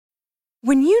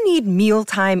When you need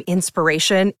mealtime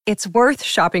inspiration, it's worth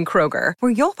shopping Kroger,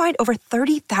 where you'll find over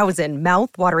 30,000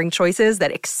 mouth-watering choices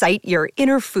that excite your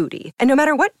inner foodie. And no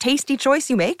matter what tasty choice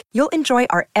you make, you'll enjoy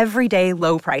our everyday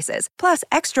low prices, plus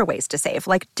extra ways to save,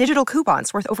 like digital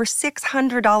coupons worth over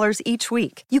 $600 each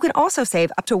week. You can also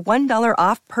save up to $1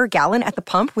 off per gallon at the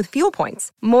pump with fuel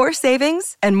points. More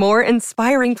savings and more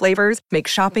inspiring flavors make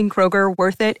shopping Kroger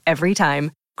worth it every time.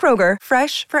 Kroger,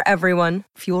 fresh for everyone.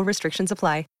 Fuel restrictions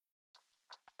apply.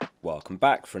 Welcome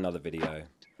back for another video.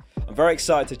 I'm very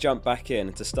excited to jump back in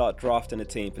and to start drafting a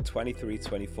team for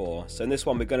 23-24. So in this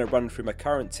one we're going to run through my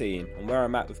current team and where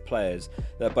I'm at with players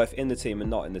that are both in the team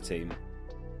and not in the team.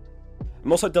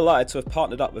 I'm also delighted to have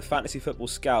partnered up with Fantasy Football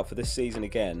Scout for this season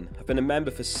again. I've been a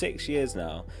member for 6 years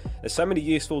now. There's so many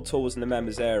useful tools in the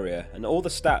members area, and all the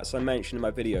stats I mention in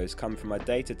my videos come from my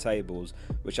data tables,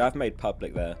 which I've made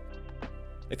public there.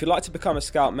 If you'd like to become a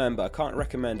Scout member, I can't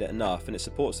recommend it enough, and it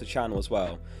supports the channel as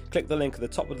well. Click the link at the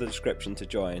top of the description to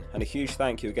join, and a huge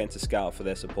thank you again to Scout for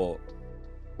their support.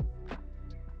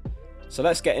 So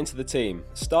let's get into the team.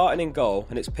 Starting in goal,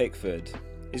 and it's Pickford.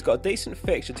 He's got a decent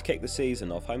fixture to kick the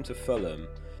season off, home to Fulham.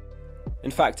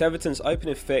 In fact, Everton's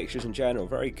opening fixtures in general are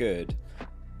very good.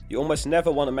 You almost never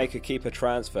want to make a keeper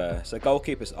transfer, so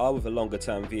goalkeepers are with a longer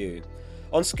term view.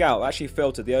 On Scout, I actually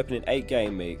filtered the opening 8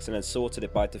 game weeks and then sorted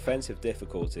it by defensive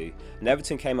difficulty, and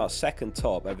Everton came out second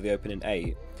top over the opening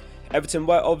 8. Everton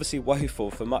were obviously woeful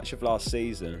for much of last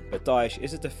season, but Dyche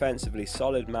is a defensively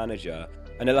solid manager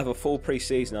and he'll have a full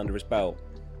pre-season under his belt.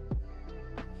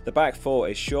 The back 4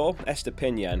 is Shaw,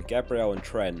 Estupiñán, Gabriel and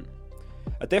Trent.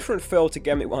 A different feel to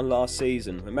Game Week 1 last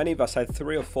season, when many of us had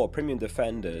 3 or 4 premium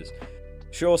defenders.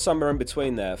 Shaw somewhere in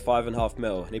between there, 5.5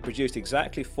 mil, and he produced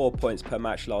exactly 4 points per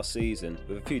match last season,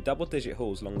 with a few double-digit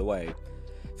hauls along the way.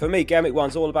 For me, Game Week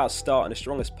 1's all about starting as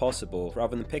strong as possible,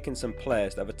 rather than picking some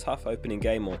players that have a tough opening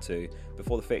game or two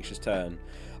before the fixtures turn.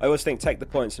 I always think take the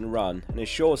points and run, and in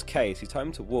Shaw's case, he's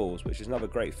home to Wolves, which is another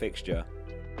great fixture.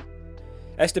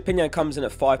 Estupiñán comes in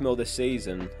at 5 mil this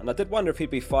season, and I did wonder if he'd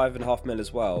be 5.5 mil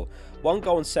as well. 1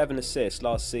 goal and 7 assists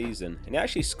last season, and he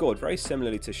actually scored very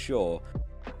similarly to Shaw.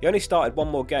 He only started 1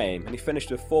 more game and he finished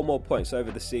with 4 more points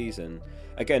over the season.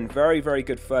 Again, very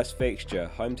good first fixture,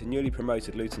 home to newly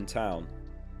promoted Luton Town.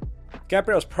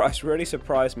 Gabriel's price really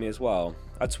surprised me as well.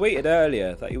 I tweeted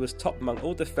earlier that he was top among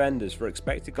all defenders for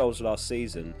expected goals last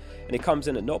season, and he comes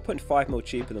in at 0.5 mil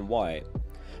cheaper than White.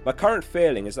 My current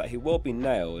feeling is that he will be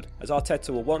nailed, as Arteta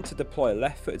will want to deploy a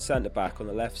left-footed centre-back on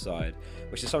the left side,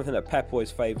 which is something that Pep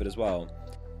always favoured as well.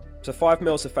 So 5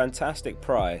 mil is a fantastic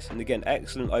price, and again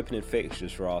excellent opening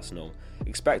fixtures for Arsenal,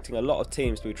 expecting a lot of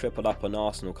teams to be tripled up on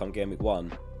Arsenal come Game Week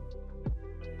 1.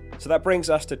 So that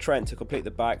brings us to Trent to complete the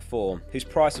back 4, whose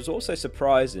price was also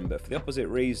surprising but for the opposite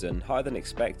reason, higher than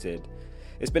expected.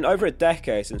 It's been over a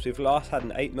decade since we've last had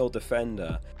an 8 mil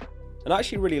defender, and I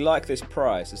actually really like this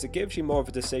price as it gives you more of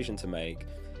a decision to make.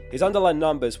 His underlying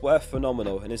numbers were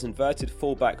phenomenal in his inverted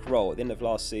fullback role at the end of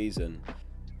last season.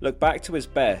 Look back to his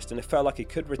best and it felt like he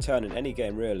could return in any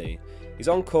game really. He's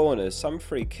on corners, some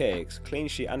free kicks, clean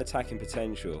sheet and attacking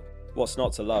potential. What's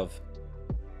not to love?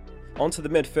 Onto the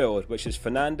midfield, which is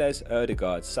Fernandes,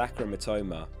 Ødegaard, Saka and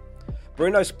Mitoma.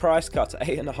 Bruno's price cut to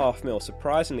 8.5 mil,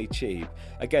 surprisingly cheap.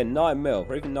 Again, 9 mil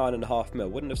or even 9.5 mil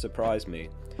wouldn't have surprised me.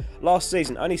 Last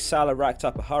season, only Salah racked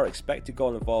up a higher expected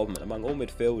goal involvement among all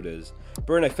midfielders.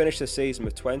 Bruno finished the season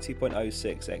with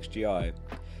 20.06 XGI.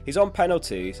 He's on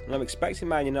penalties, and I'm expecting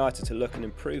Man United to look an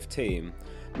improved team.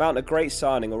 Mount a great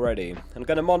signing already, and I'm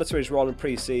going to monitor his role in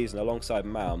pre-season alongside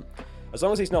Mount. As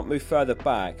long as he's not moved further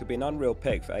back, it could be an unreal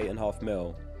pick for 8.5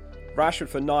 mil. Rashford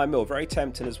for 9 mil, very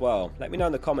tempting as well. Let me know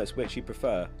in the comments which you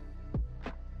prefer.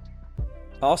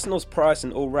 Arsenal's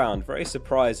pricing all round, very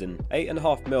surprising.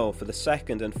 8.5 mil for the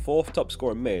second and fourth top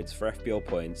scorer mids for FPL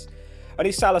points.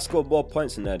 Only Salah scored more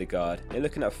points than Ødegaard, and you're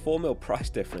looking at a 4 mil price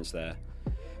difference there.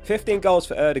 15 goals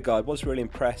for Ødegaard was really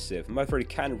impressive, and whether he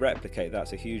can replicate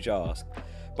that's a huge ask.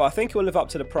 But I think he'll live up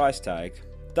to the price tag.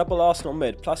 Double Arsenal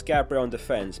mid plus Gabriel in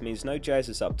defence means no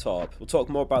Jesus up top. We'll talk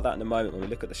more about that in a moment when we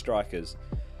look at the strikers.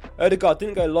 Ødegaard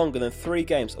didn't go longer than 3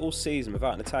 games all season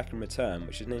without an attacking return,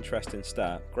 which is an interesting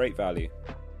stat. Great value.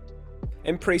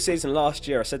 In pre-season last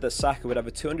year I said that Saka would have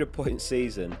a 200 point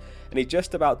season, and he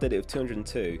just about did it with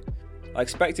 202. I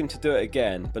expect him to do it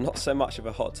again, but not so much of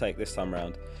a hot take this time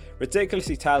round.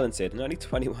 Ridiculously talented and only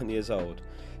 21 years old.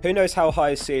 Who knows how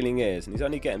high his ceiling is, and he's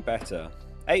only getting better.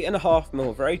 8.5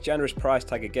 mil, very generous price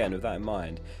tag again with that in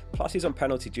mind, plus he's on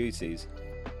penalty duties.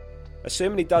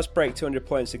 Assuming he does break 200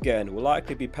 points again, we'll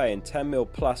likely be paying 10 mil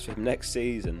plus for him next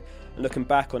season, and looking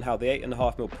back on how the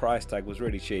 8.5 mil price tag was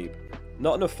really cheap.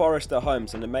 Nottingham Forest at home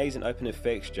is an amazing opening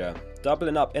fixture.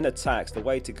 Doubling up in attack's the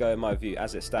way to go in my view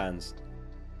as it stands.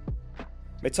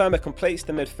 Mitoma completes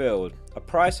the midfield, a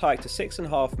price hike to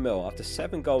 £6.5 million after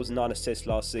 7 goals and 9 assists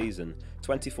last season,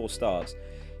 24 starts.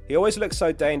 He always looks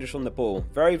so dangerous on the ball,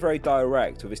 very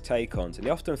direct with his take-ons, and he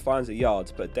often finds the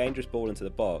yards to put a dangerous ball into the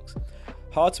box.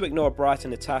 Hard to ignore a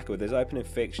Brighton attacker with his opening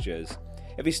fixtures.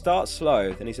 If he starts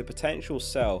slow, then he's a potential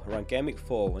sell around Game Week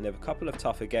 4 when they have a couple of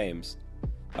tougher games.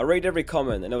 I read every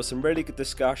comment, and there was some really good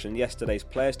discussion in yesterday's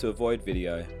Players to Avoid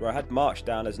video, where I had March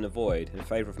down as an avoid in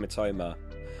favour of Mitoma.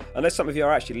 I know some of you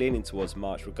are actually leaning towards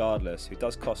March regardless, who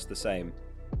does cost the same.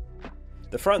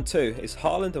 The front two is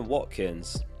Haaland and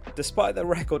Watkins. Despite the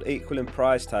record equaling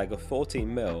price tag of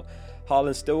 14 mil,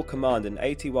 Haaland still commanding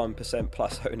 81%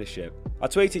 plus ownership. I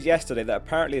tweeted yesterday that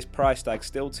apparently his price tag's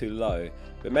still too low,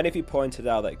 but many of you pointed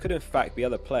out that it could in fact be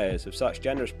other players with such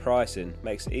generous pricing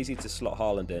makes it easy to slot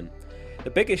Haaland in. The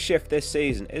biggest shift this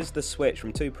season is the switch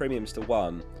from 2 premiums to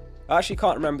 1. I actually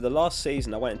can't remember the last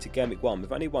season I went into Game Week 1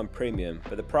 with only 1 premium,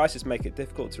 but the prices make it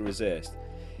difficult to resist.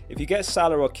 If you get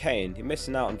Salah or Kane, you're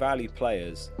missing out on value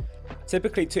players.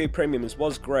 Typically 2 premiums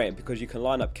was great because you can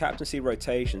line up captaincy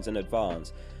rotations in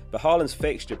advance, but Haaland's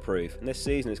fixture proof, and this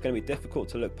season it's going to be difficult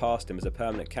to look past him as a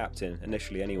permanent captain,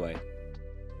 initially anyway.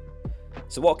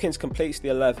 So Watkins completes the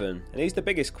 11, and he's the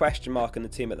biggest question mark in the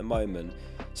team at the moment.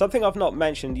 Something I've not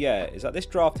mentioned yet is that this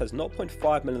draft has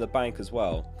 0.5 mil in the bank as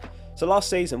well. So last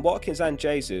season, Watkins and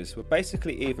Jesus were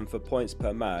basically even for points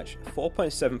per match,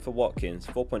 4.7 for Watkins,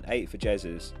 4.8 for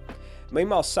Jesus.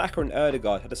 Meanwhile, Saka and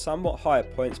Ødegaard had a somewhat higher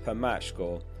points per match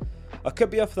score. I could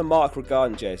be off the mark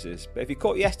regarding Jesus, but if you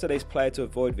caught yesterday's Player to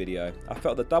Avoid video, I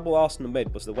felt the double Arsenal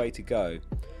mid was the way to go.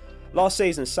 Last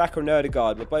season, Saka and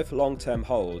Ødegaard were both long-term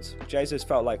holds, Jesus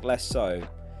felt like less so.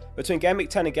 Between Game Week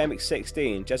 10 and Game Week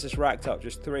 16, Jesus racked up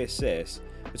just 3 assists.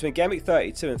 Between Game Week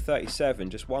 32 and 37,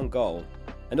 just 1 goal.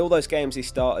 And all those games he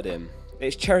started in.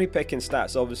 It's cherry-picking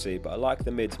stats obviously, but I like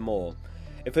the mids more.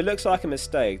 If it looks like a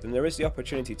mistake, then there is the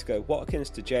opportunity to go Watkins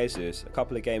to Jesus a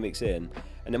couple of game weeks in,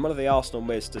 and then one of the Arsenal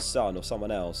mids to Son or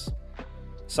someone else.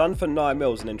 Son for 9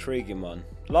 mil is an intriguing one.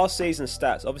 Last season's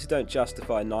stats obviously don't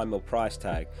justify a 9 mil price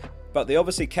tag, but they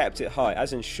obviously kept it high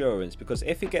as insurance because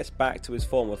if he gets back to his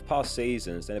form of past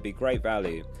seasons, then it'd be great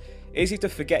value. Easy to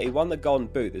forget he won the Golden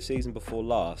Boot the season before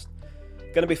last.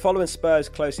 Going to be following Spurs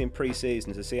closely in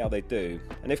pre-season to see how they do,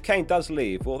 and if Kane does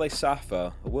leave, will they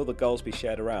suffer or will the goals be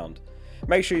shared around?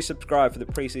 Make sure you subscribe for the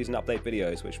pre-season update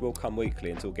videos, which will come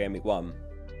weekly until Game Week 1.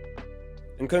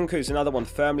 Nkunku's another one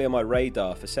firmly on my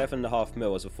radar for 7.5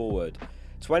 mil as a forward.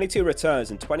 22 returns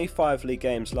in 25 league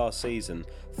games last season,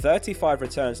 35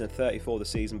 returns in 34 the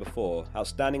season before,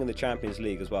 outstanding in the Champions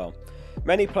League as well.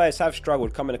 Many players have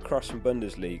struggled coming across from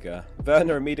Bundesliga.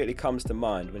 Werner immediately comes to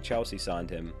mind when Chelsea signed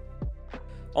him.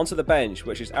 Onto the bench,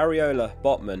 which is Areola,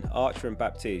 Botman, Archer and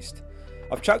Baptiste.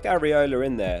 I've chucked Areola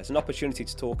in there as an opportunity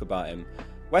to talk about him.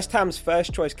 West Ham's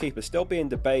first choice keeper still being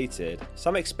debated,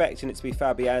 some expecting it to be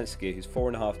Fabianski, who's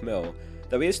 4.5 mil,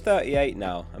 though he is 38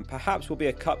 now and perhaps will be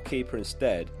a cup keeper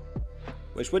instead,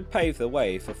 which would pave the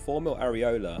way for 4 mil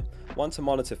Areola, one to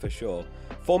monitor for sure.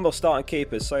 4 mil starting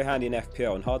keeper is so handy in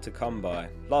FPL and hard to come by.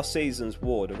 Last season's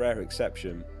Ward a rare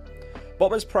exception.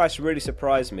 Botman's price really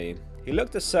surprised me. He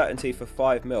looked a certainty for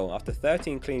 5 mil after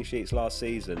 13 clean sheets last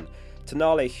season.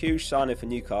 Tonali, huge signing for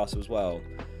Newcastle as well.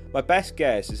 My best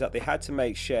guess is that they had to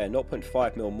make Share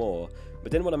 0.5 mil more,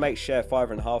 but didn't want to make Share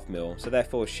 5.5 mil, so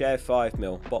therefore Share 5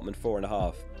 mil, Botman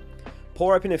 4.5.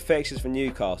 Poor opening fixtures for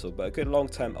Newcastle, but a good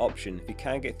long-term option if you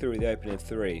can get through the opening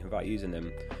 3 without using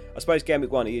them. I suppose Game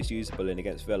Week 1 he is usable in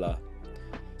against Villa.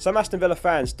 Some Aston Villa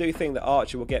fans do think that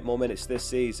Archer will get more minutes this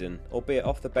season, albeit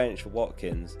off the bench for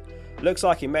Watkins. Looks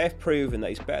like he may have proven that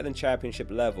he's better than Championship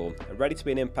level and ready to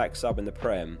be an impact sub in the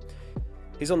Prem.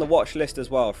 He's on the watch list as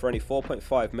well for only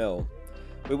 4.5 mil.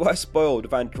 We were spoiled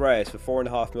with Andreas for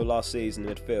 4.5 mil last season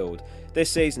in midfield. This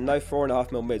season, no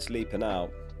 4.5 mil mids leaping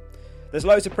out. There's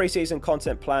loads of pre-season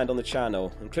content planned on the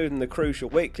channel, including the crucial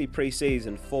weekly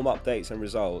pre-season form updates and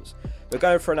results. We're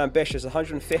going for an ambitious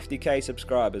 150k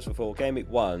subscribers before Game Week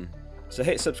 1, so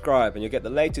hit subscribe and you'll get the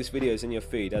latest videos in your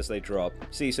feed as they drop.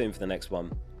 See you soon for the next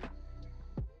one.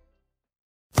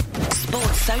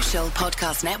 Sports Social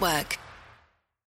Podcast Network.